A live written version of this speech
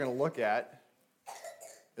we're going to look at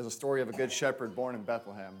is a story of a good shepherd born in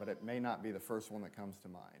Bethlehem, but it may not be the first one that comes to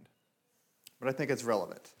mind. But I think it's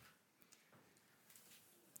relevant.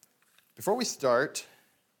 Before we start,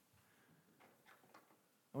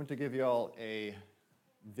 I want to give you all a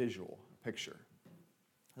visual, a picture.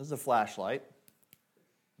 This is a flashlight.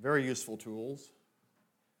 Very useful tools.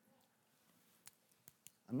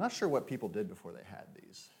 I'm not sure what people did before they had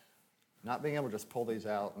these. Not being able to just pull these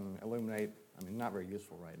out and illuminate, not very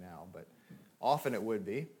useful right now, but often it would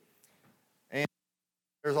be. And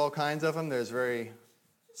there's all kinds of them. There's very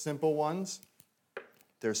simple ones.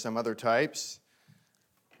 There's some other types.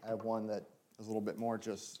 I have one that is a little bit more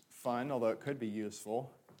just fun, although it could be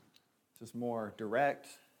useful. Just more direct.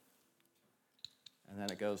 And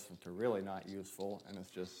then it goes to really not useful, and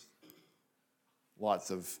it's just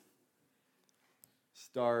lots of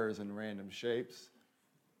stars and random shapes.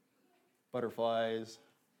 Butterflies,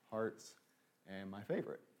 hearts, and my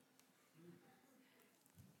favorite.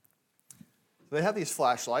 So they have these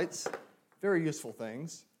flashlights, very useful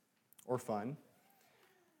things, or fun.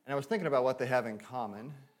 And I was thinking about what they have in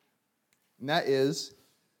common, and that is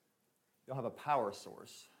they'll have a power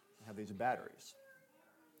source. They have these batteries.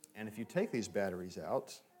 And if you take these batteries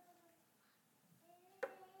out,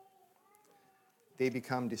 they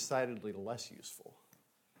become decidedly less useful.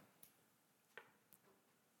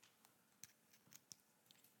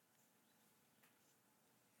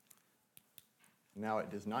 Now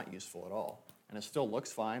it is not useful at all. And it still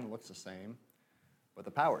looks fine, looks the same, but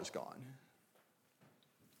the power is gone.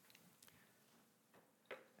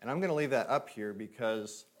 And I'm going to leave that up here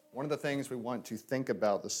because one of the things we want to think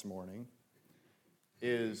about this morning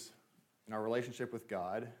is in our relationship with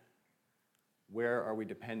God, where are we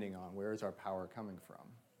depending on? Where is our power coming from?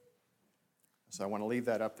 So I want to leave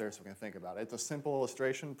that up there so we can think about it. It's a simple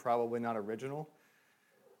illustration, probably not original,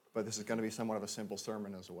 but this is going to be somewhat of a simple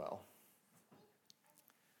sermon as well.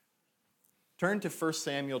 Turn to 1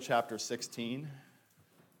 Samuel chapter 16.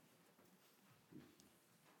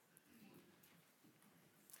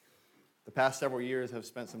 The past several years I've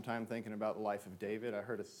spent some time thinking about the life of David. I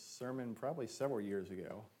heard a sermon probably several years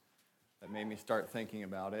ago that made me start thinking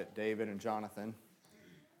about it, David and Jonathan.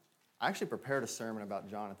 I actually prepared a sermon about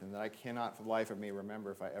Jonathan that I cannot for the life of me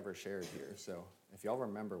remember if I ever shared here. So if y'all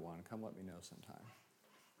remember one, come let me know sometime.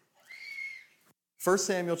 1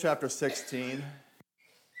 Samuel chapter 16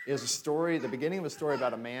 is a story, the beginning of a story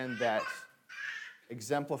about a man that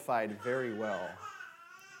exemplified very well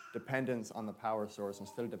dependence on the power source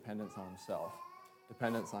instead of dependence on himself,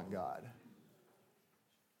 dependence on God.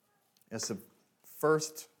 It's the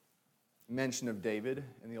first mention of David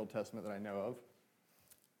in the Old Testament that I know of.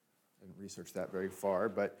 I didn't research that very far,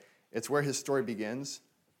 but it's where his story begins.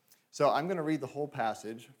 So I'm going to read the whole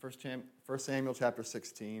passage, 1 Samuel chapter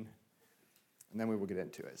 16, and then we will get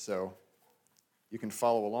into it. So you can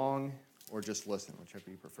follow along or just listen,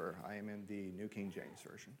 whichever you prefer. I am in the New King James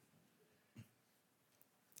Version.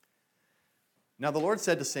 Now the Lord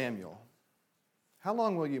said to Samuel, "How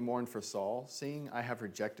long will you mourn for Saul, seeing I have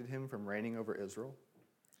rejected him from reigning over Israel?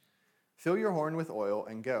 Fill your horn with oil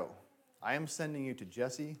and go. I am sending you to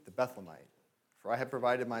Jesse the Bethlehemite, for I have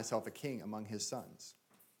provided myself a king among his sons."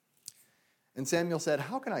 And Samuel said,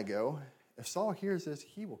 "How can I go? If Saul hears this,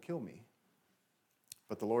 he will kill me."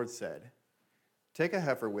 But the Lord said, "Take a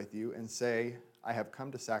heifer with you and say, 'I have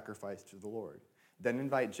come to sacrifice to the Lord.' Then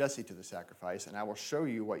invite Jesse to the sacrifice, and I will show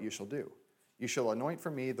you what you shall do. You shall anoint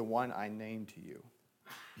for me the one I named to you."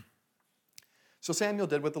 So Samuel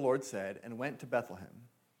did what the Lord said and went to Bethlehem.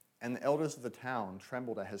 And the elders of the town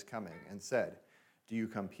trembled at his coming and said, "Do you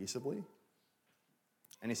come peaceably?"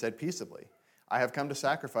 And he said, "Peaceably. I have come to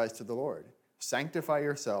sacrifice to the Lord. Sanctify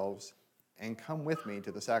yourselves and come with me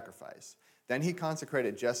to the sacrifice." Then he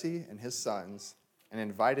consecrated Jesse and his sons and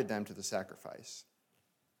invited them to the sacrifice.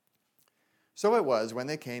 So it was when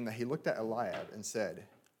they came that he looked at Eliab and said,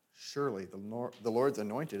 "Surely the Lord's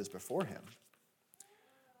anointed is before him."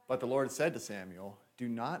 But the Lord said to Samuel, "Do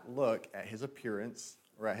not look at his appearance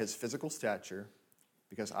or at his physical stature,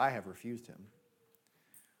 because I have refused him.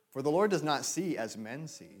 For the Lord does not see as men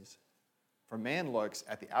sees. For man looks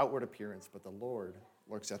at the outward appearance, but the Lord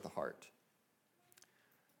looks at the heart."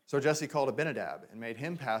 So Jesse called Abinadab and made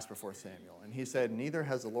him pass before Samuel. And he said, "Neither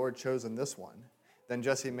has the Lord chosen this one." Then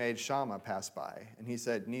Jesse made Shammah pass by. And he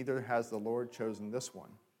said, "Neither has the Lord chosen this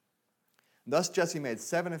one." Thus Jesse made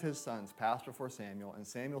 7 of his sons pass before Samuel. And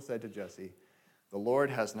Samuel said to Jesse, "The Lord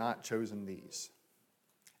has not chosen these."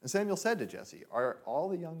 And Samuel said to Jesse, "Are all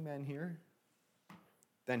the young men here?"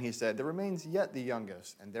 Then he said, "There remains yet the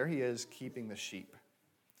youngest, and there he is keeping the sheep."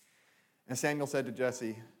 And Samuel said to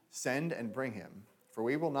Jesse, "Send and bring him, for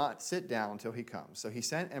we will not sit down till he comes. So he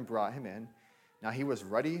sent and brought him in. Now he was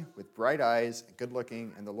ruddy, with bright eyes, and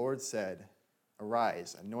good-looking, and the Lord said,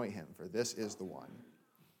 Arise, anoint him, for this is the one.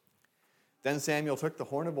 Then Samuel took the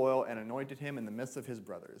horn of oil and anointed him in the midst of his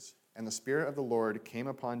brothers. And the Spirit of the Lord came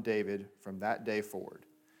upon David from that day forward.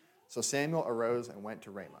 So Samuel arose and went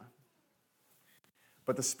to Ramah.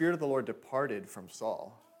 But the Spirit of the Lord departed from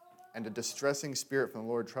Saul, and a distressing spirit from the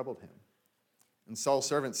Lord troubled him. And Saul's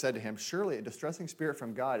servant said to him, Surely a distressing spirit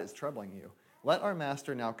from God is troubling you. Let our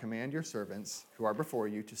master now command your servants who are before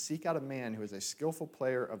you to seek out a man who is a skillful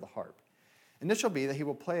player of the harp. And it shall be that he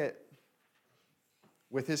will play it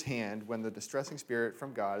with his hand when the distressing spirit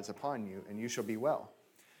from God is upon you, and you shall be well.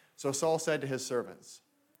 So Saul said to his servants,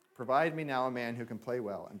 Provide me now a man who can play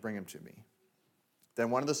well, and bring him to me.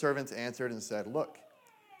 Then one of the servants answered and said, Look,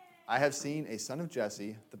 I have seen a son of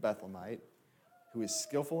Jesse, the Bethlehemite, who is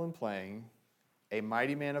skillful in playing, a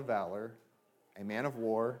mighty man of valor, a man of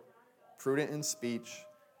war, prudent in speech,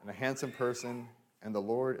 and a handsome person, and the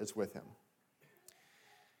Lord is with him.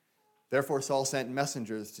 Therefore Saul sent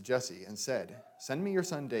messengers to Jesse and said, Send me your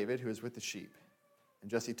son David, who is with the sheep.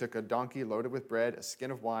 And Jesse took a donkey loaded with bread, a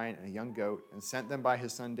skin of wine, and a young goat, and sent them by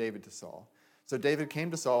his son David to Saul. So David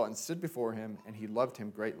came to Saul and stood before him, and he loved him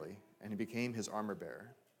greatly, and he became his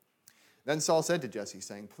armor-bearer. Then Saul said to Jesse,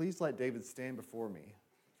 saying, Please let David stand before me,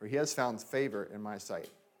 for he has found favor in my sight.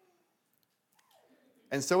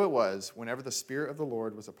 And so it was, whenever the Spirit of the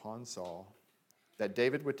Lord was upon Saul, that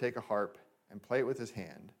David would take a harp and play it with his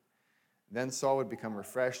hand. Then Saul would become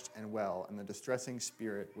refreshed and well, and the distressing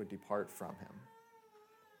spirit would depart from him.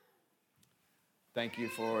 Thank you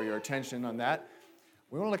for your attention on that.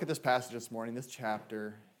 We want to look at this passage this morning, this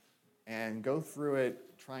chapter, and go through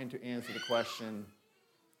it trying to answer the question,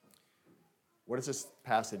 what does this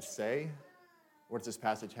passage say? What does this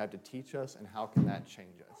passage have to teach us, and how can that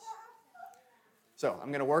change us? So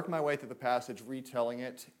I'm going to work my way through the passage, retelling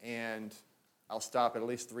it, and I'll stop at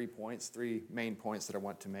least 3 points, 3 main points that I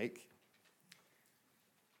want to make.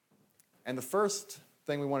 And the first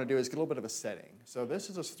thing we want to do is get a little bit of a setting. So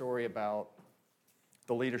this is a story about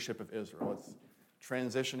the leadership of Israel. It's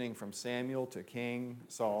transitioning from Samuel to King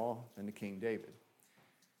Saul and to King David.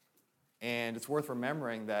 And it's worth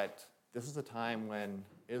remembering that this is a time when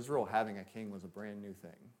Israel having a king was a brand new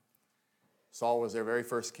thing. Saul was their very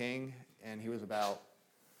first king, and he was about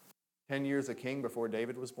 10 years a king before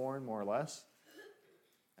David was born, more or less.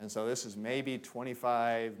 And so this is maybe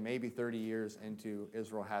 25, maybe 30 years into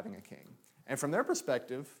Israel having a king. And from their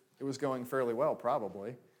perspective, it was going fairly well,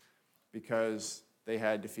 probably, because they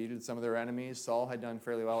had defeated some of their enemies. Saul had done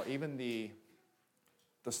fairly well. Even the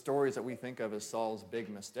stories that we think of as Saul's big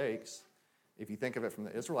mistakes, if you think of it from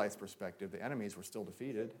the Israelites' perspective, the enemies were still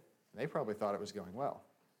defeated. And they probably thought it was going well.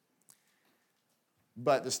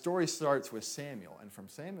 But the story starts with Samuel, and from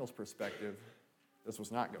Samuel's perspective, this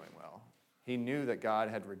was not going well. He knew that God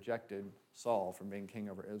had rejected Saul from being king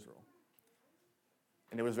over Israel.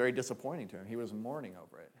 And it was very disappointing to him. He was mourning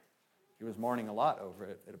over it. He was mourning a lot over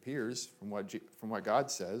it, it appears, from what God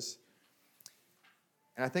says.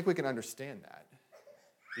 And I think we can understand that,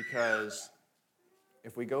 because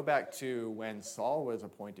if we go back to when Saul was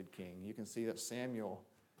appointed king, you can see that Samuel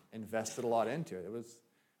invested a lot into it.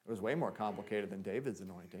 It was way more complicated than David's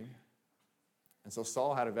anointing. And so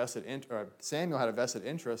Samuel had a vested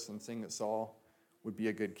interest in seeing that Saul would be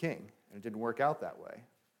a good king, and it didn't work out that way.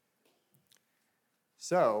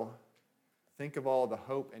 So think of all the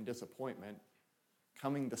hope and disappointment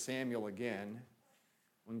coming to Samuel again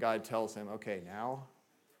when God tells him, okay, now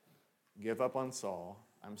give up on Saul.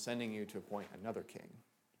 I'm sending you to appoint another king.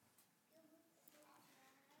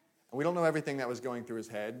 And we don't know everything that was going through his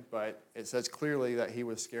head, but it says clearly that he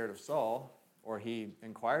was scared of Saul, or he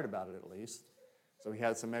inquired about it at least. So he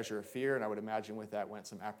had some measure of fear, and I would imagine with that went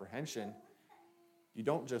some apprehension. You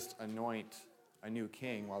don't just anoint a new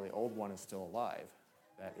king while the old one is still alive.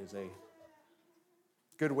 That is a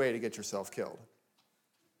good way to get yourself killed.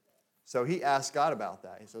 So he asked God about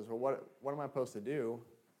that. He says, well, what am I supposed to do?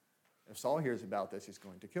 If Saul hears about this, he's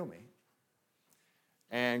going to kill me.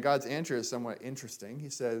 And God's answer is somewhat interesting. He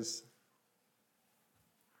says,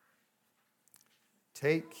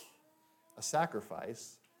 take a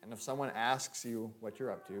sacrifice, and if someone asks you what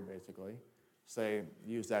you're up to, basically, say,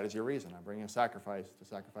 use that as your reason. I'm bringing a sacrifice to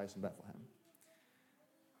sacrifice in Bethlehem.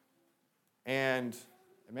 And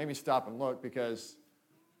it made me stop and look, because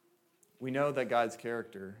we know that God's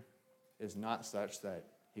character is not such that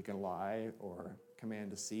he can lie or command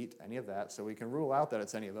deceit, any of that, so we can rule out that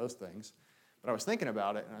it's any of those things. But I was thinking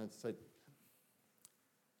about it, and I said,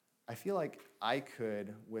 I feel like I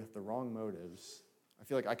could, with the wrong motives, I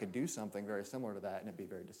feel like I could do something very similar to that, and it'd be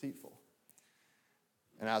very deceitful.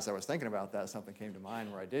 And as I was thinking about that, something came to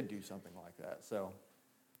mind where I did do something like that. So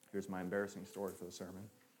here's my embarrassing story for the sermon.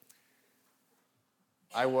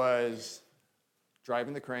 I was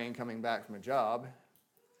driving the crane coming back from a job,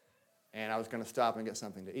 and I was going to stop and get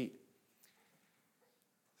something to eat.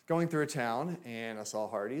 Going through a town, and I saw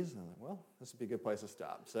Hardee's, and I was like, well, this would be a good place to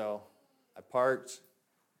stop. So I parked,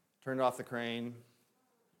 turned off the crane,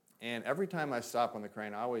 and every time I stop on the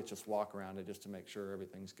crane, I always just walk around it just to make sure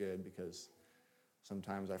everything's good, because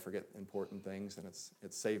sometimes I forget important things, and it's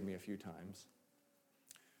saved me a few times.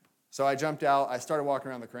 So I jumped out, I started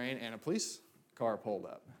walking around the crane, and a police car pulled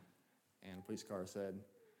up. And the police car said,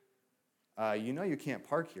 you know you can't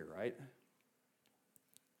park here, right?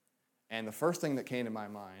 And the first thing that came to my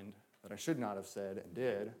mind that I should not have said and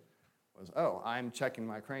did was, oh, I'm checking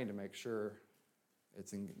my crane to make sure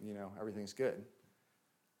it's in, everything's good.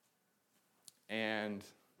 And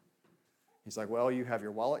he's like, well, you have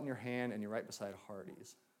your wallet in your hand and you're right beside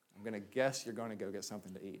Hardee's. I'm going to guess you're going to go get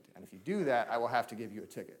something to eat. And if you do that, I will have to give you a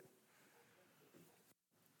ticket.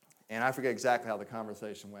 And I forget exactly how the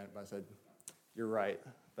conversation went, but I said, you're right,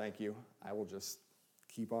 thank you. I will just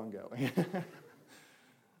keep on going.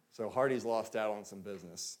 So Hardee's lost out on some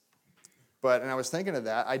business. And I was thinking of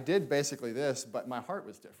that. I did basically this, but my heart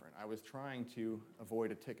was different. I was trying to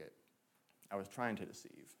avoid a ticket. I was trying to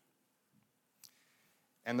deceive.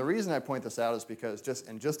 And the reason I point this out is because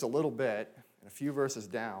in just a little bit, and a few verses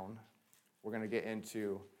down, we're going to get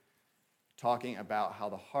into talking about how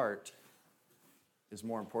the heart is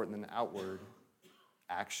more important than outward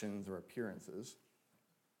actions or appearances.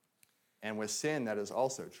 And with sin, that is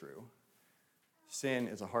also true. Sin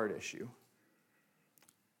is a heart issue,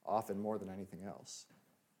 often more than anything else.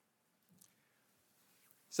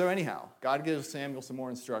 So anyhow, God gives Samuel some more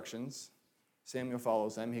instructions. Samuel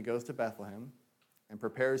follows them. He goes to Bethlehem and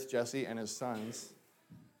prepares Jesse and his sons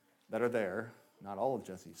that are there, not all of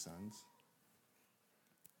Jesse's sons.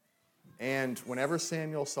 And whenever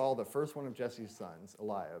Samuel saw the first one of Jesse's sons,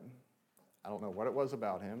 Eliab, I don't know what it was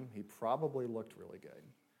about him. He probably looked really good,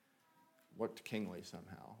 looked kingly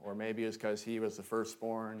somehow. Or maybe it's because he was the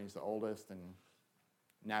firstborn, he's the oldest, and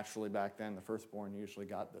naturally back then the firstborn usually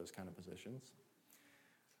got those kind of positions.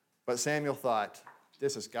 But Samuel thought,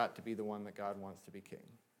 this has got to be the one that God wants to be king.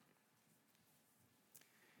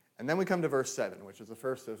 And then we come to verse 7, which is the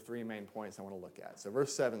first of three main points I want to look at. So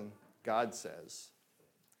verse 7, God says,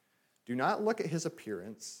 do not look at his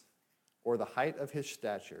appearance or the height of his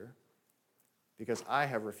stature, because I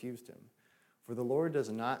have refused him. For the Lord does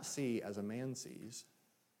not see as a man sees.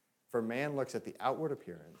 For man looks at the outward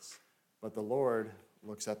appearance, but the Lord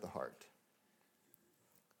looks at the heart.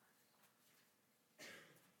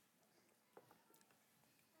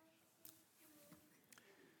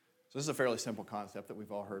 So this is a fairly simple concept that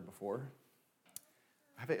we've all heard before.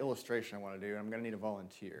 I have an illustration I want to do, and I'm going to need a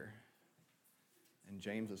volunteer. And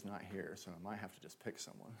James is not here, so I might have to just pick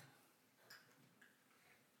someone.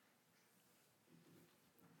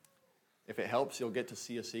 If it helps, you'll get to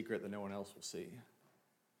see a secret that no one else will see.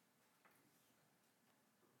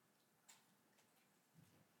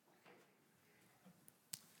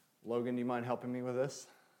 Logan, do you mind helping me with this?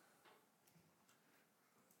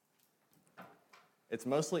 It's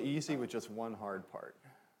mostly easy with just one hard part.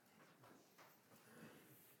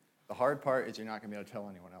 The hard part is you're not going to be able to tell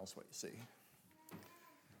anyone else what you see.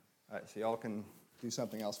 All right, so y'all can do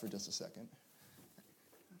something else for just a second.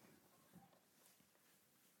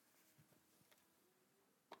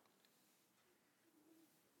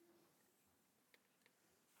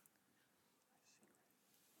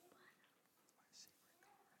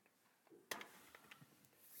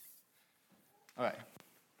 All right.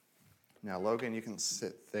 Now, Logan, you can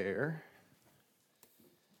sit there.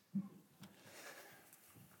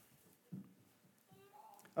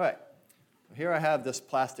 All right. So here I have this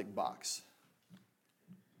plastic box.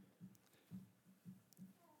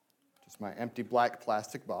 Just my empty black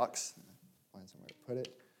plastic box. Find somewhere to put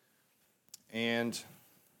it. And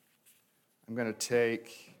I'm going to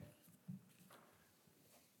take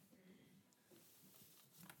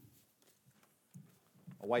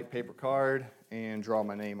a white paper card and draw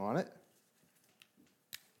my name on it.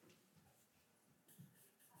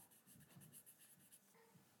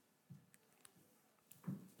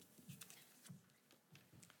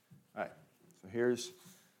 All right, so here's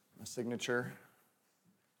my signature.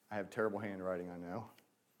 I have terrible handwriting, I know.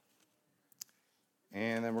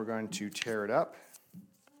 And then we're going to tear it up.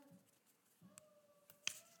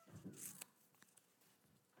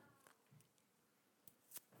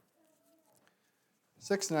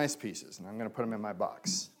 Six nice pieces, and I'm going to put them in my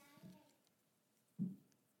box.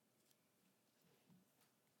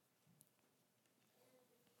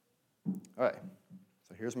 All right,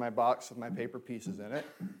 so here's my box with my paper pieces in it.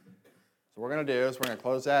 So what we're going to do is we're going to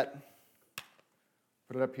close that,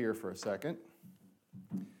 put it up here for a second.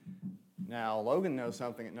 Now, Logan knows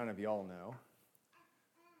something that none of y'all know.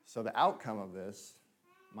 So the outcome of this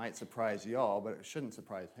might surprise y'all, but it shouldn't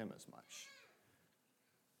surprise him as much.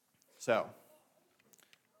 So,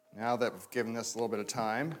 now that we've given this a little bit of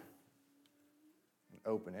time,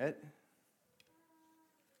 open it.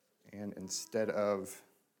 And instead of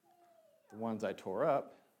the ones I tore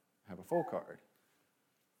up, I have a full card.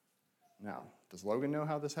 Now, does Logan know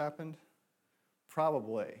how this happened?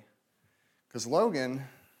 Probably. Because Logan,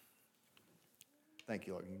 thank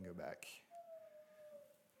you, Logan, you can go back.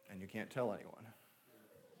 And you can't tell anyone.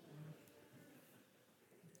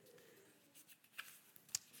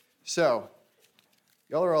 So,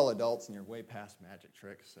 y'all are all adults and you're way past magic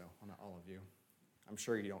tricks, so well, not all of you. I'm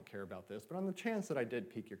sure you don't care about this, but on the chance that I did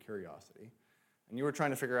pique your curiosity, and you were trying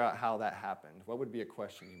to figure out how that happened, what would be a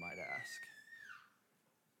question you might ask?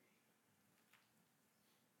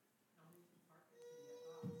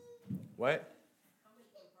 What?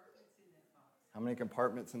 How many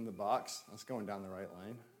compartments in the box? That's going down the right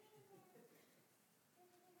lane.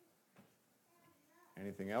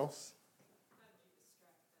 Anything else?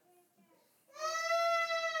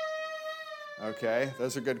 Okay,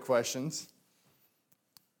 those are good questions.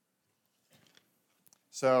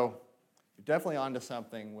 So, you're definitely onto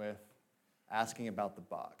something with asking about the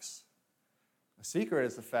box. The secret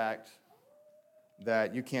is the fact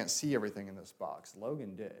that you can't see everything in this box.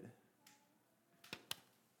 Logan did.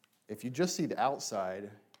 If you just see the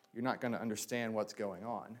outside, you're not going to understand what's going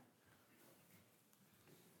on.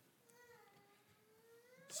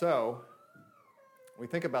 So, when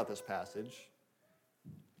we think about this passage,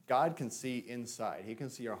 God can see inside. He can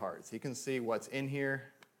see our hearts. He can see what's in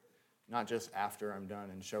here, not just after I'm done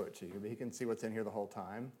and show it to you, but he can see what's in here the whole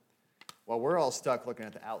time. Well, we're all stuck looking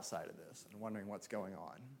at the outside of this and wondering what's going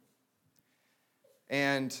on.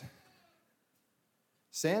 And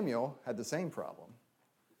Samuel had the same problem.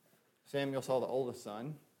 Samuel saw the oldest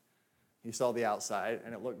son. He saw the outside,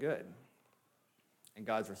 and it looked good. And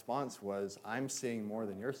God's response was, I'm seeing more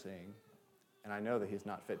than you're seeing, and I know that he's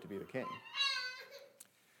not fit to be the king.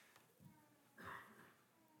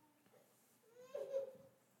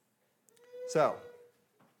 So,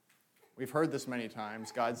 we've heard this many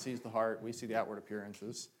times. God sees the heart. We see the outward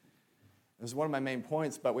appearances. This is one of my main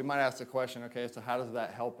points, but we might ask the question, okay, so how does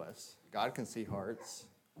that help us? God can see hearts.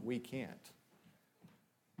 We can't.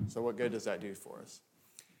 So what good does that do for us?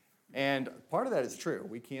 And part of that is true.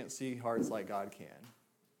 We can't see hearts like God can.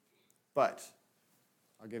 But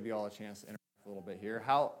I'll give you all a chance to interact a little bit here.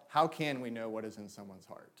 How can we know what is in someone's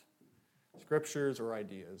heart? Scriptures or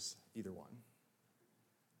ideas, either one.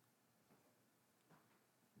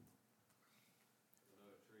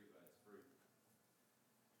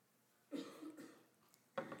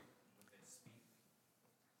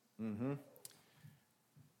 Mm-hmm.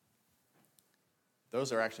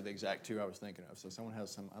 Those are actually the exact two I was thinking of. So if someone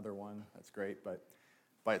has some other one, that's great. But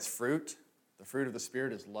by its fruit, the fruit of the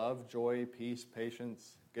Spirit is love, joy, peace,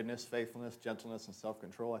 patience, goodness, faithfulness, gentleness, and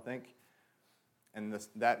self-control, I think. And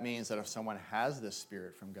that means that if someone has this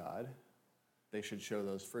Spirit from God, they should show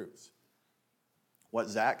those fruits. What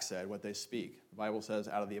Zach said, what they speak. The Bible says,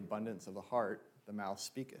 out of the abundance of the heart, the mouth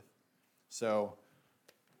speaketh. So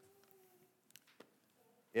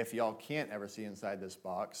if y'all can't ever see inside this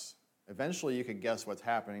box, eventually you could guess what's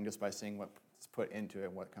happening just by seeing what's put into it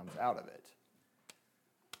and what comes out of it.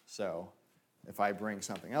 So if I bring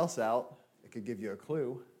something else out, it could give you a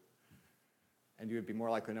clue, and you would be more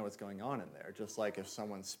likely to know what's going on in there. Just like if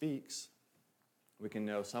someone speaks, we can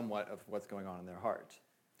know somewhat of what's going on in their heart.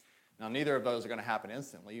 Now, neither of those are going to happen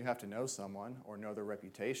instantly. You have to know someone or know their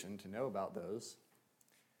reputation to know about those.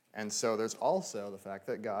 And so there's also the fact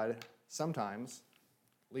that God sometimes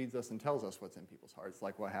leads us and tells us what's in people's hearts,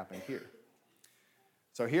 like what happened here.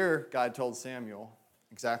 So here, God told Samuel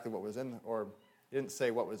exactly what was in, or he didn't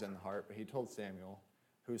say what was in the heart, but he told Samuel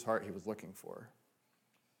whose heart he was looking for.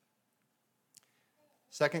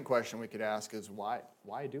 Second question we could ask is why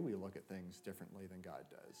do we look at things differently than God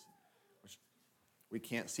does? Which we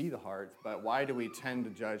can't see the heart, but why do we tend to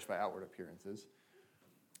judge by outward appearances?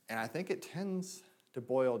 And I think it tends to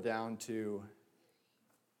boil down to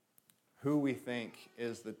who we think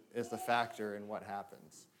is the factor in what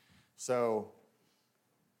happens. So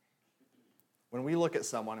when we look at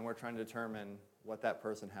someone and we're trying to determine what that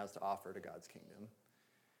person has to offer to God's kingdom,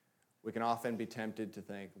 we can often be tempted to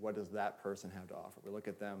think, what does that person have to offer? We look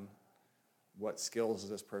at them, what skills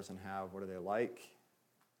does this person have? What are they like?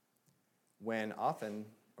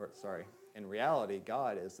 In reality,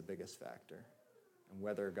 God is the biggest factor, and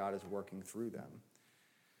whether God is working through them.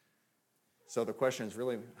 So the question is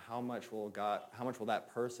really, how much will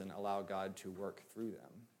that person allow God to work through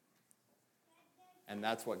them? And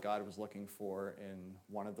that's what God was looking for in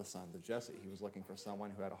one of the sons of Jesse. He was looking for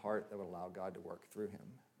someone who had a heart that would allow God to work through him.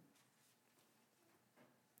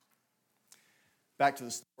 Back to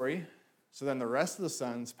the story. So then the rest of the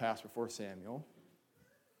sons pass before Samuel,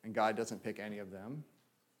 and God doesn't pick any of them.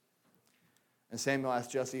 And Samuel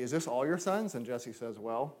asks Jesse, "Is this all your sons?" And Jesse says,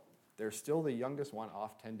 "Well, there's still the youngest one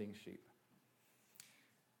off tending sheep."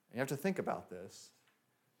 And you have to think about this.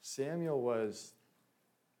 Samuel was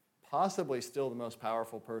possibly still the most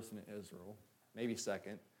powerful person in Israel, maybe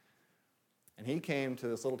second. And he came to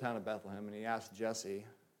this little town of Bethlehem, and he asked Jesse,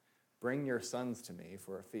 "Bring your sons to me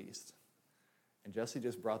for a feast." And Jesse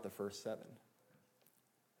just brought the first 7.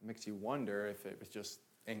 It makes you wonder if it was just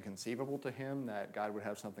inconceivable to him that God would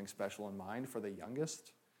have something special in mind for the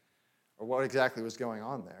youngest, or what exactly was going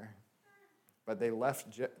on there. But they left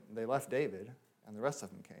David, and the rest of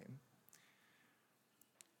them came.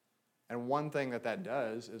 And one thing that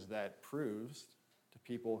does is that proves to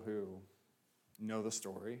people who know the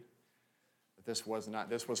story that this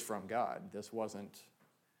was from God. This wasn't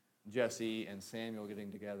Jesse and Samuel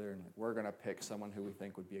getting together and we're going to pick someone who we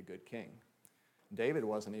think would be a good king. David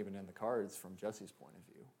wasn't even in the cards from Jesse's point of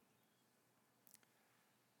view.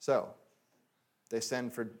 So, they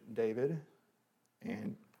send for David,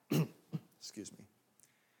 and excuse me.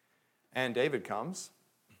 And David comes,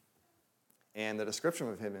 and the description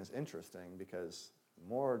of him is interesting because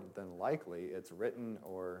more than likely it's written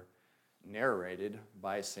or narrated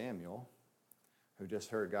by Samuel, who just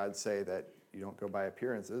heard God say that you don't go by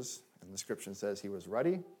appearances. And the description says he was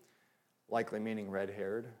ruddy, likely meaning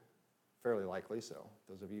red-haired, fairly likely. So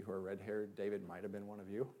those of you who are red-haired, David might have been one of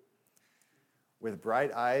you, with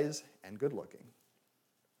bright eyes and good-looking.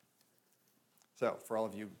 So for all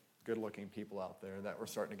of you good-looking people out there that were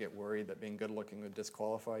starting to get worried that being good-looking would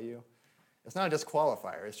disqualify you, it's not a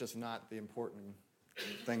disqualifier. It's just not the important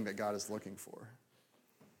thing that God is looking for.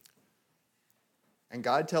 And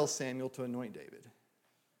God tells Samuel to anoint David.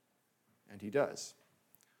 And he does.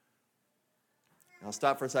 Now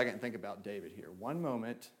stop for a second and think about David here. One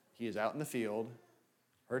moment, he is out in the field,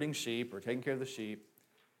 herding sheep or taking care of the sheep.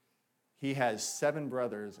 He has 7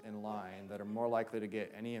 brothers in line that are more likely to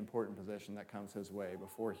get any important position that comes his way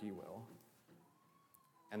before he will.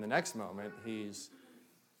 And the next moment, he's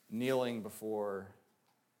kneeling before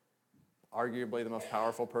arguably the most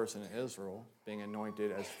powerful person in Israel, being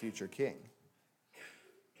anointed as future king.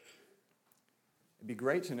 It'd be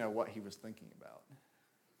great to know what he was thinking about.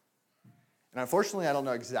 And unfortunately, I don't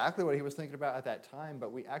know exactly what he was thinking about at that time,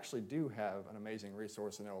 but we actually do have an amazing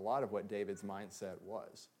resource to know a lot of what David's mindset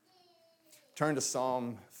was. Turn to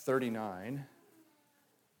Psalm 39.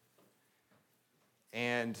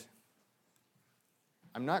 And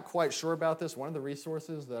I'm not quite sure about this. One of the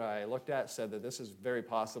resources that I looked at said that this is very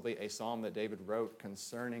possibly a psalm that David wrote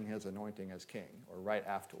concerning his anointing as king, or right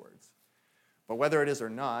afterwards. But whether it is or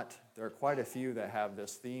not, there are quite a few that have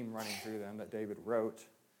this theme running through them that David wrote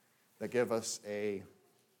that give us a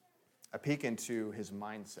peek into his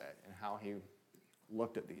mindset and how he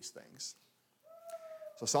looked at these things.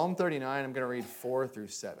 So Psalm 39, I'm going to read 4 through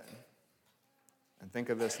 7. And think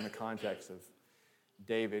of this in the context of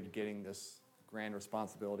David getting this grand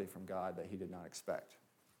responsibility from God that he did not expect.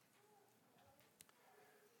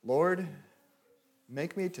 Lord,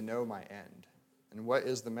 make me to know my end, and what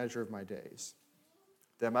is the measure of my days,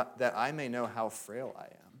 that I may know how frail I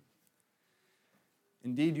am.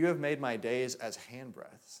 Indeed, you have made my days as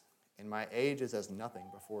handbreadths, and my age is as nothing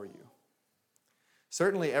before you.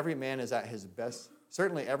 Certainly every man at his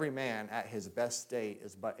best state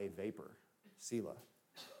is but a vapor, Selah.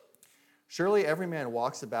 Surely every man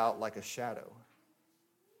walks about like a shadow.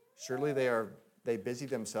 Surely they busy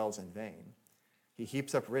themselves in vain. He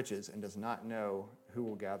heaps up riches and does not know who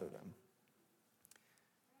will gather them.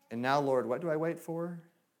 And now, Lord, what do I wait for?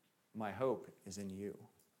 My hope is in you.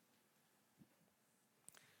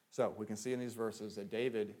 So we can see in these verses that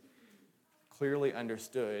David clearly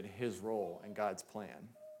understood his role in God's plan.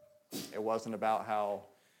 It wasn't about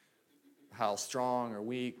how strong or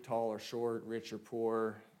weak, tall or short, rich or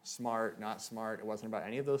poor, smart, not smart. It wasn't about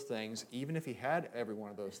any of those things. Even if he had every one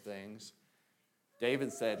of those things,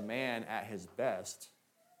 David said, man at his best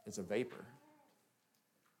is a vapor.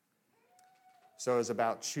 So it was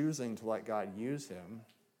about choosing to let God use him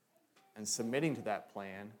and submitting to that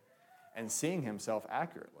plan and seeing himself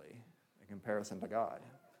accurately in comparison to God.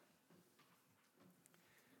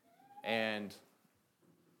 And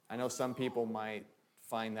I know some people might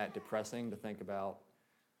find that depressing to think about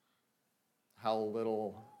how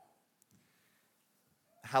little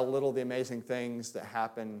the amazing things that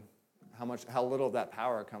happen, how little of that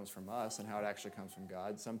power comes from us and how it actually comes from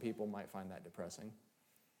God. Some people might find that depressing.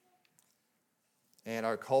 And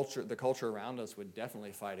the culture around us would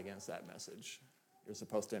definitely fight against that message. You're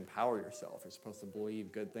supposed to empower yourself. You're supposed to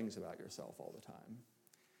believe good things about yourself all the time.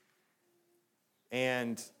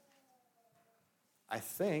 And I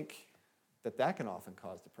think that can often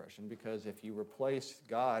cause depression, because if you replace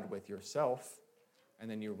God with yourself and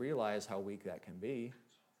then you realize how weak that can be,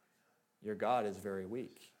 your God is very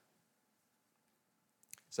weak.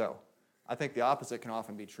 So I think the opposite can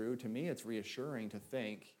often be true. To me, it's reassuring to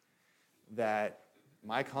think that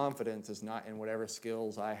my confidence is not in whatever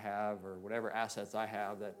skills I have or whatever assets I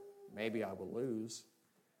have that maybe I will lose.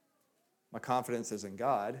 My confidence is in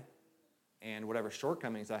God, and whatever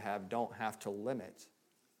shortcomings I have don't have to limit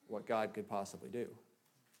what God could possibly do.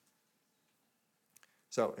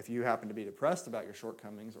 So if you happen to be depressed about your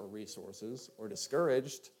shortcomings or resources or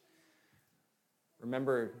discouraged,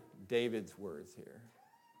 remember David's words here.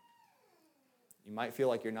 You might feel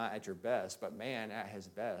like you're not at your best, but man at his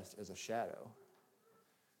best is a shadow.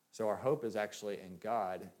 So our hope is actually in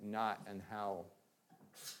God, not in how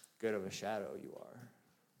good of a shadow you are.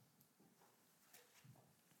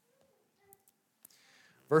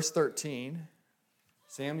 Verse 13,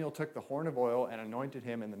 Samuel took the horn of oil and anointed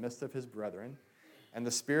him in the midst of his brethren, and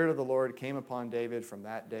the Spirit of the Lord came upon David from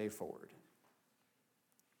that day forward.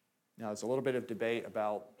 Now, there's a little bit of debate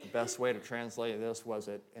about the best way to translate this. Was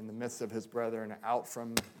it in the midst of his brethren, out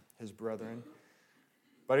from his brethren?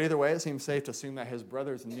 But either way, it seems safe to assume that his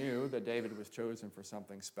brothers knew that David was chosen for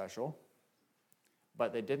something special,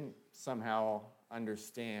 but they didn't somehow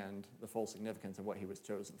understand the full significance of what he was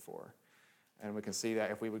chosen for. And we can see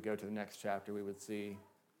that if we would go to the next chapter, we would see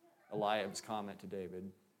Eliab's comment to David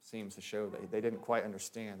seems to show that they didn't quite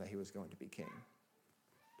understand that he was going to be king.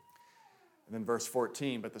 And then verse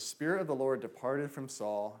 14, but the Spirit of the Lord departed from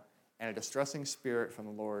Saul, and a distressing spirit from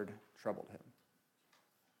the Lord troubled him.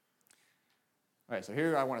 All right, so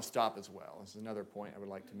here I want to stop as well. This is another point I would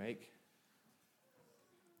like to make.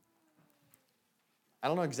 I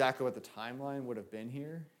don't know exactly what the timeline would have been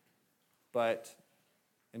here, but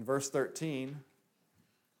in verse 13,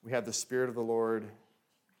 we have the Spirit of the Lord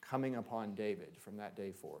coming upon David from that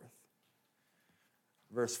day forth.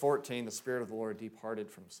 Verse 14, the Spirit of the Lord departed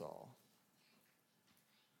from Saul.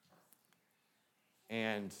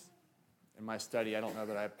 And in my study, I don't know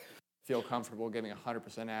that I feel comfortable giving a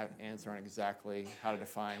 100% answer on exactly how to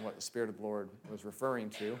define what the Spirit of the Lord was referring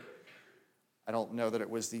to. I don't know that it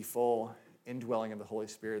was the full indwelling of the Holy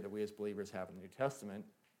Spirit that we as believers have in the New Testament,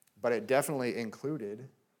 but it definitely included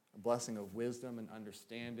a blessing of wisdom and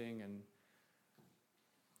understanding and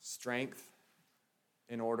strength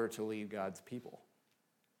in order to lead God's people.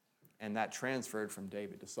 And that transferred from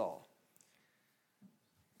David to Saul.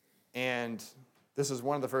 And this is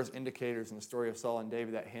one of the first indicators in the story of Saul and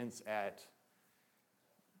David that hints at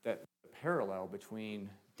that parallel between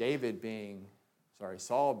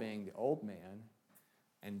Saul being the old man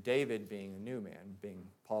and David being the new man, being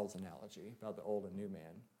Paul's analogy about the old and new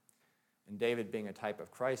man. And David being a type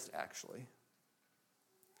of Christ, actually.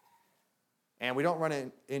 And we don't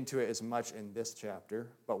run into it as much in this chapter,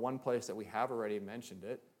 but one place that we have already mentioned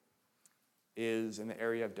it is in the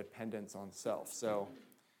area of dependence on self. So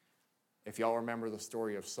if y'all remember the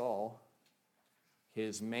story of Saul,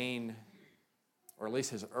 his main, or at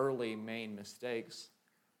least his early main mistakes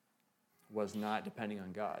was not depending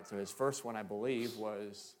on God. So his first one, I believe,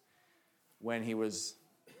 was when he was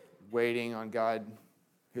waiting on God.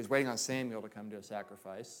 He was waiting on Samuel to come to a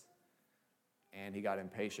sacrifice, and he got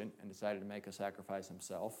impatient and decided to make a sacrifice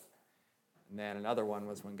himself. And then another one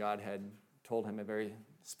was when God had told him a very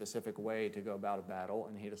specific way to go about a battle,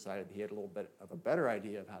 and he decided he had a little bit of a better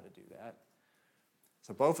idea of how to do that.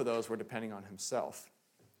 So both of those were depending on himself.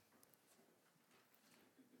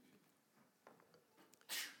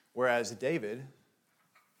 Whereas David,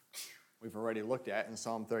 we've already looked at in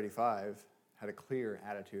Psalm 35, had a clear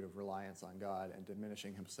attitude of reliance on God and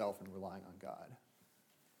diminishing himself and relying on God.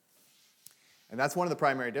 And that's one of the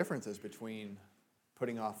primary differences between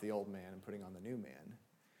putting off the old man and putting on the new man,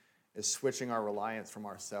 is switching our reliance from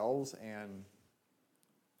ourselves and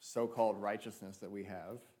so-called righteousness that we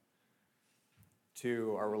have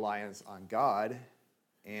to our reliance on God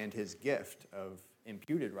and his gift of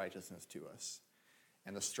imputed righteousness to us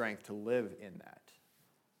and the strength to live in that.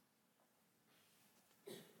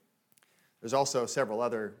 There's also several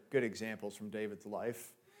other good examples from David's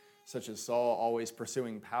life, such as Saul always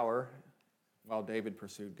pursuing power while David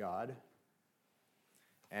pursued God.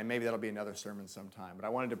 And maybe that'll be another sermon sometime. But I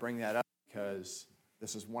wanted to bring that up because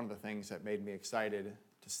this is one of the things that made me excited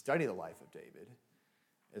to study the life of David,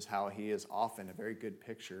 is how he is often a very good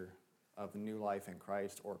picture of new life in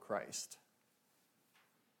Christ or Christ.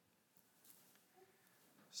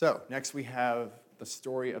 So, next we have the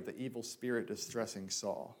story of the evil spirit distressing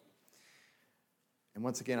Saul. And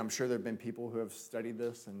once again, I'm sure there have been people who have studied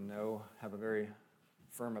this and have a very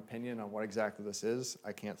firm opinion on what exactly this is.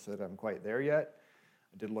 I can't say that I'm quite there yet.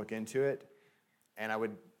 I did look into it, and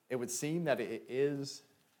it would seem that it is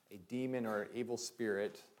a demon or an evil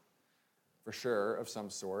spirit, for sure, of some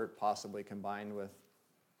sort, possibly combined with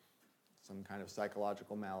some kind of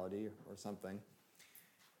psychological malady or something.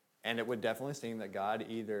 And it would definitely seem that God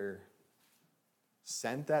either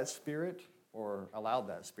sent that spirit or allowed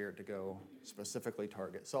that spirit to go specifically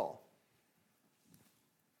target Saul.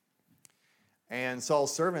 And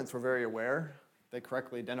Saul's servants were very aware. They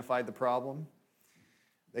correctly identified the problem.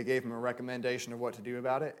 They gave him a recommendation of what to do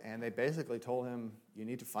about it, and they basically told him, you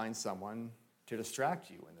need to find someone to distract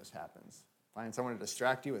you when this happens. Find someone to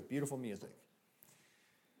distract you with beautiful music,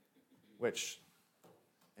 which,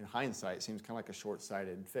 in hindsight, seems kind of like a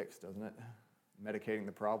short-sighted fix, doesn't it? Medicating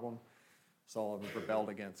the problem. Saul rebelled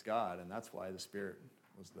against God, and that's why the Spirit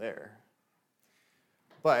was there.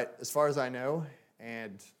 But as far as I know,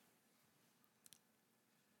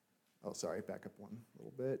 back up one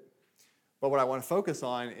little bit. But what I want to focus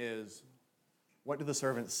on is, what do the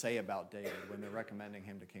servants say about David when they're recommending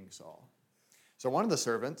him to King Saul? So one of the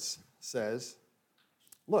servants says,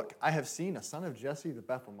 look, I have seen a son of Jesse the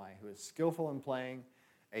Bethlehemite who is skillful in playing,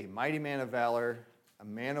 a mighty man of valor, a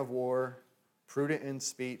man of war, prudent in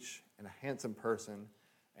speech, and a handsome person,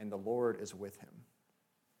 and the Lord is with him.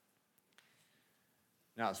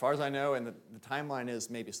 Now, as far as I know, and the timeline is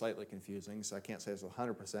maybe slightly confusing, so I can't say it's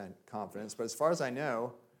 100% confidence, but as far as I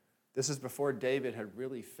know, this is before David had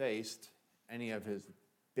really faced any of his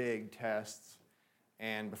big tests,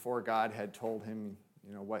 and before God had told him,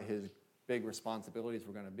 what his big responsibilities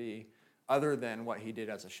were going to be, other than what he did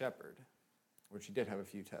as a shepherd, which he did have a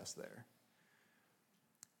few tests there.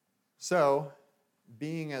 So,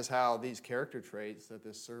 being as how these character traits that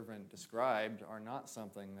this servant described are not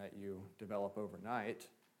something that you develop overnight,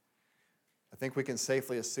 I think we can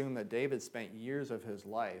safely assume that David spent years of his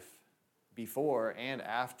life before and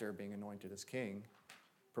after being anointed as king,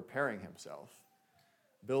 preparing himself,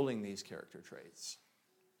 building these character traits,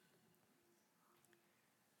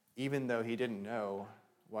 even though he didn't know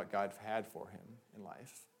what God had for him in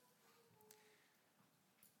life.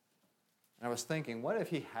 And I was thinking, what if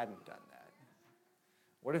he hadn't done that?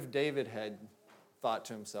 What if David had thought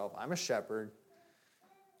to himself, I'm a shepherd,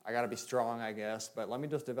 I got to be strong, I guess, but let me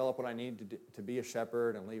just develop what I need to be a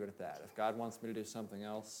shepherd and leave it at that. If God wants me to do something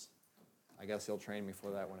else, I guess he'll train me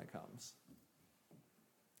for that when it comes.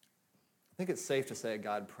 I think it's safe to say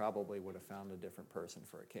God probably would have found a different person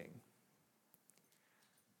for a king.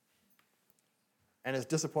 And as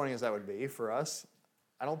disappointing as that would be for us,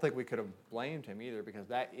 I don't think we could have blamed him either, because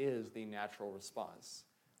that is the natural response.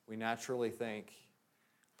 We naturally think,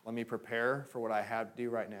 let me prepare for what I have to do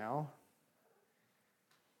right now,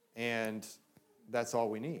 and that's all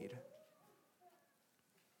we need.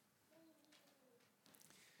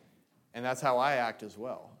 And that's how I act as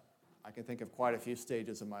well. I can think of quite a few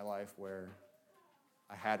stages in my life where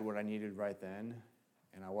I had what I needed right then,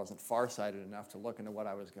 and I wasn't farsighted enough to look into what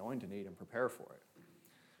I was going to need and prepare for it.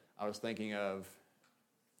 I was thinking of,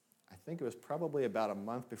 I think it was probably about a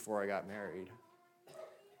month before I got married,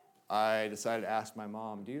 I decided to ask my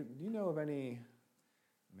mom, do you know of any,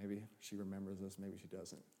 maybe she remembers this, maybe she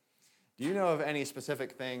doesn't. Do you know of any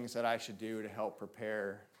specific things that I should do to help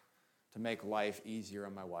prepare to make life easier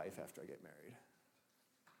on my wife after I get married?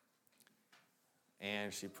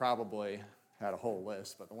 And she probably had a whole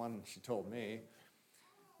list, but the one she told me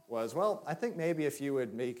was, well, I think maybe if you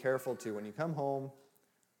would be careful to, when you come home,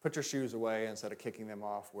 put your shoes away instead of kicking them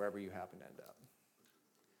off wherever you happen to end up.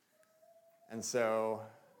 And so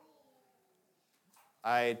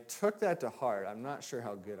I took that to heart. I'm not sure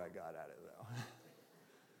how good I got at it, though.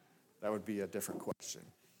 That would be a different question.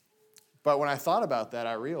 But when I thought about that,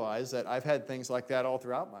 I realized that I've had things like that all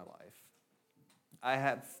throughout my life.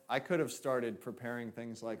 I could have started preparing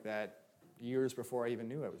things like that years before I even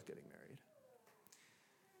knew I was getting married.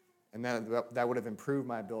 And that would have improved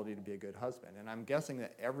my ability to be a good husband. And I'm guessing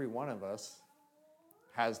that every one of us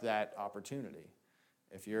has that opportunity.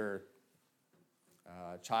 If you're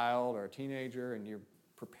a child or a teenager and you're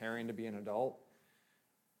preparing to be an adult,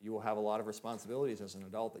 you will have a lot of responsibilities as an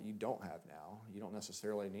adult that you don't have now. You don't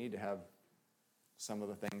necessarily need to have some of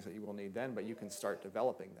the things that you will need then, but you can start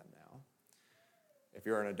developing them now. If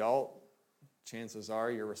you're an adult, chances are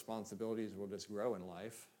your responsibilities will just grow in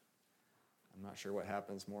life. I'm not sure what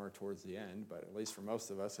happens more towards the end, but at least for most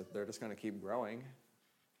of us, they're just going to keep growing.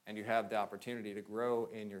 And you have the opportunity to grow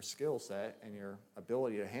in your skill set and your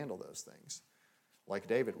ability to handle those things, like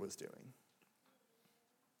David was doing.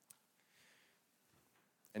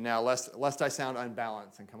 And now, lest I sound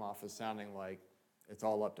unbalanced and come off as sounding like it's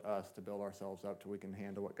all up to us to build ourselves up till we can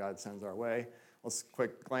handle what God sends our way, let's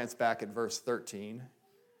quick glance back at verse 13.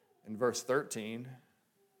 In verse 13,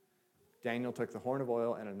 Daniel took the horn of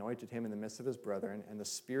oil and anointed him in the midst of his brethren, and the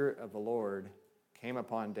Spirit of the Lord came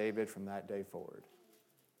upon David from that day forward.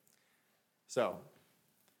 So,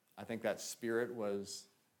 I think that Spirit was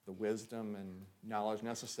the wisdom and knowledge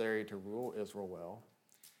necessary to rule Israel well.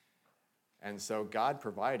 And so God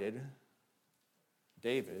provided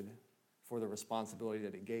David for the responsibility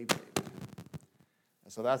that he gave David.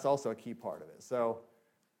 And so that's also a key part of it. So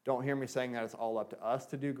don't hear me saying that it's all up to us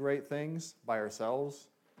to do great things by ourselves,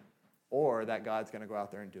 or that God's going to go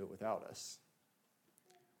out there and do it without us.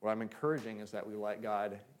 What I'm encouraging is that we let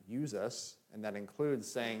God use us, and that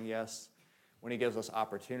includes saying yes when he gives us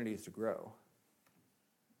opportunities to grow.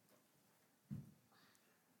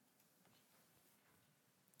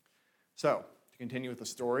 So, to continue with the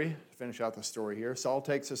story, to finish out the story here, Saul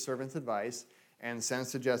takes his servant's advice and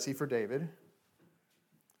sends to Jesse for David.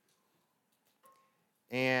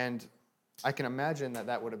 And I can imagine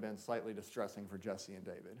that would have been slightly distressing for Jesse and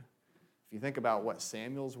David. If you think about what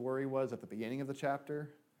Samuel's worry was at the beginning of the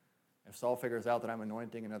chapter, if Saul figures out that I'm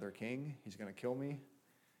anointing another king, he's going to kill me.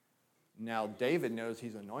 Now David knows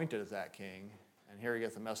he's anointed as that king, and here he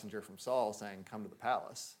gets a messenger from Saul saying, come to the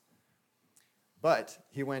palace. But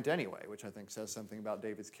he went anyway, which I think says something about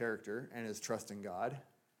David's character and his trust in God.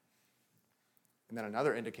 And then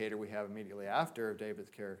another indicator we have immediately after David's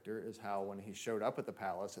character is how when he showed up at the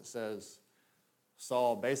palace, it says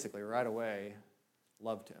Saul basically right away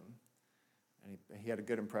loved him. And he had a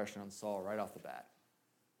good impression on Saul right off the bat.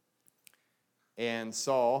 And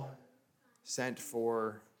Saul sent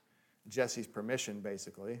for Jesse's permission,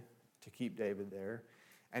 basically, to keep David there.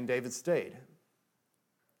 And David stayed.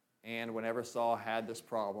 And whenever Saul had this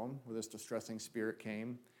problem, where this distressing spirit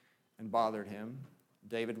came and bothered him,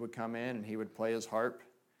 David would come in and he would play his harp,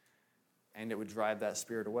 and it would drive that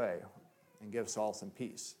spirit away and give Saul some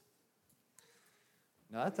peace.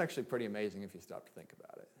 Now, that's actually pretty amazing if you stop to think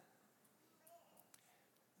about it.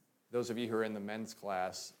 Those of you who are in the men's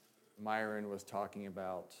class, Myron was talking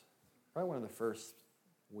about, probably one of the first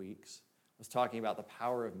weeks, was talking about the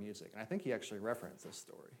power of music. And I think he actually referenced this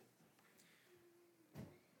story.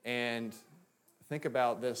 And think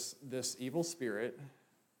about this evil spirit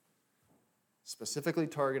specifically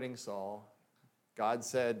targeting Saul. God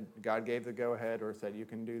gave the go-ahead, or said you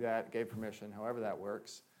can do that, gave permission, however that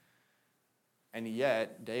works. And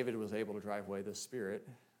yet, David was able to drive away this spirit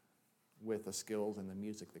with the skills and the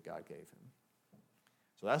music that God gave him.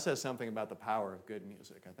 So that says something about the power of good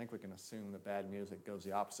music. I think we can assume that bad music goes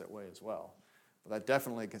the opposite way as well. But that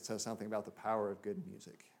definitely says something about the power of good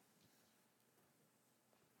music.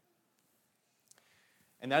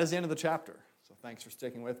 And that is the end of the chapter. So thanks for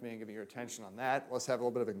sticking with me and giving your attention on that. Let's have a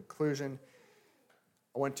little bit of a conclusion.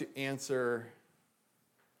 I want to answer,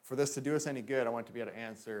 for this to do us any good, I want to be able to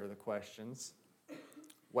answer the questions.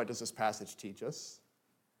 What does this passage teach us?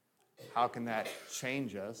 How can that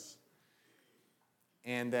change us?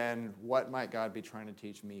 And then what might God be trying to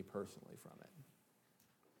teach me personally from it?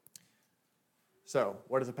 So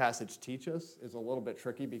what does the passage teach us is a little bit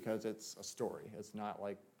tricky because it's a story. It's not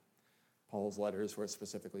like Paul's letters where it's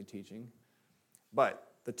specifically teaching.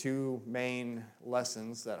 But the two main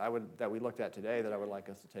lessons that we looked at today that I would like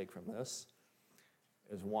us to take from this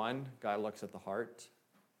is one, God looks at the heart,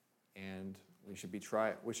 and we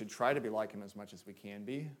should try to be like him as much as we can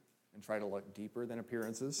be and try to look deeper than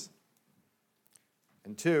appearances.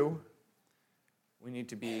 And two, we need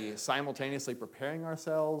to be simultaneously preparing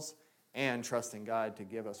ourselves and trusting God to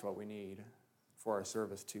give us what we need for our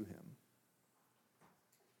service to him.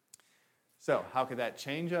 So, how could that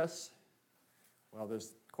change us? Well,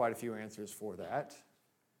 there's quite a few answers for that.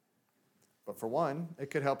 But for one, it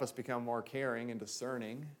could help us become more caring and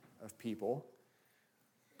discerning of people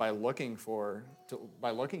by looking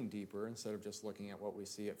deeper instead of just looking at what we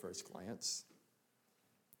see at first glance.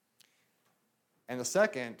 And the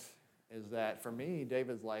second is that, for me,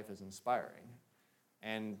 David's life is inspiring.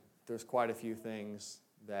 And there's quite a few things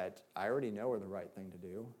that I already know are the right thing to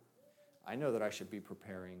do. I know that I should be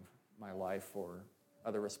preparing my life for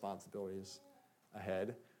other responsibilities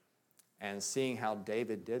ahead. And seeing how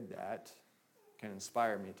David did that can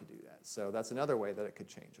inspire me to do that. So that's another way that it could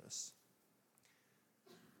change us.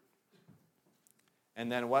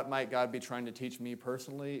 And then what might God be trying to teach me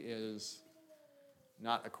personally is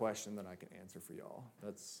not a question that I can answer for y'all.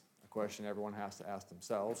 That's a question everyone has to ask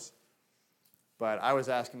themselves. But I was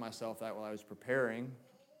asking myself that while I was preparing,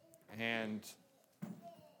 and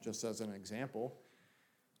just as an example,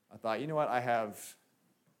 I thought, you know what, I have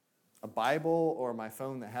a Bible or my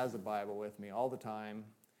phone that has a Bible with me all the time,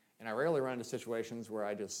 and I rarely run into situations where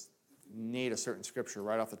I just need a certain scripture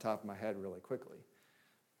right off the top of my head really quickly.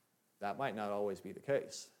 That might not always be the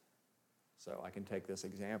case. So I can take this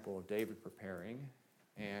example of David preparing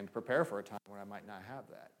and prepare for a time when I might not have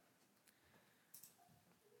that.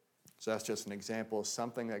 So that's just an example of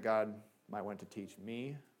something that God might want to teach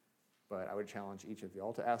me, but I would challenge each of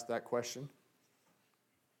y'all to ask that question.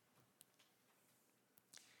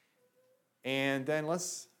 And then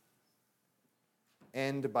let's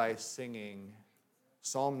end by singing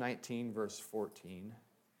Psalm 19, verse 14.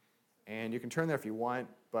 And you can turn there if you want,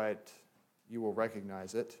 but you will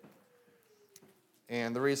recognize it.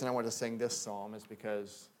 And the reason I want to sing this psalm is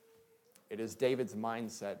because it is David's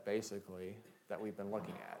mindset, basically, that we've been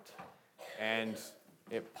looking at. And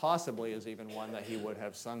it possibly is even one that he would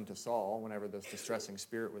have sung to Saul whenever this distressing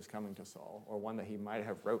spirit was coming to Saul, or one that he might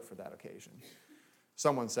have wrote for that occasion.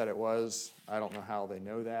 Someone said it was. I don't know how they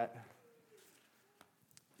know that.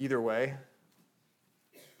 Either way,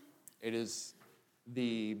 it is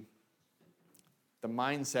the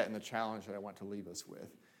mindset and the challenge that I want to leave us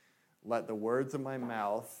with. Let the words of my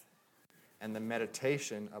mouth and the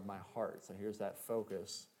meditation of my heart, so here's that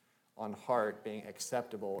focus on heart being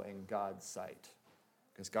acceptable in God's sight,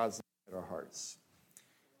 because God's looking at our hearts.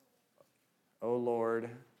 O Lord,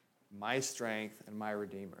 my strength and my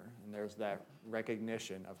Redeemer. And there's that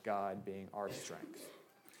recognition of God being our strength.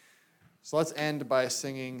 So let's end by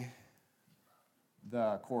singing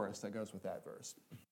the chorus that goes with that verse.